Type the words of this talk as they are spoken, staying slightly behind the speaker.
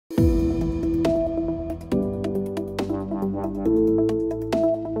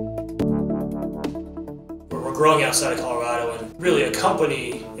growing outside of Colorado, and really a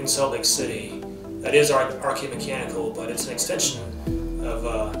company in Salt Lake City that is RK Mechanical, but it's an extension of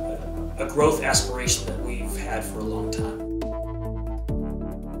a growth aspiration that we've had for a long time.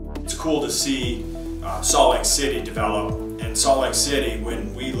 It's cool to see Salt Lake City develop, and Salt Lake City,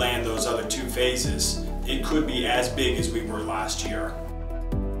 when we land those other 2 phases, it could be as big as we were last year.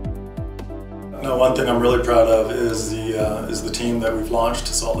 Now, one thing I'm really proud of is the team that we've launched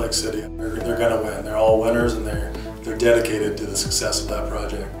to Salt Lake City. They're going to win. They're all winners, and they're dedicated to the success of that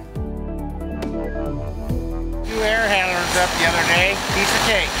project. 2 air handlers up the other day, piece of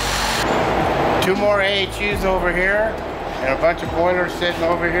cake. 2 more AHUs over here, and a bunch of boilers sitting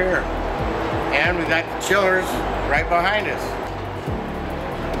over here. And we got the chillers right behind us.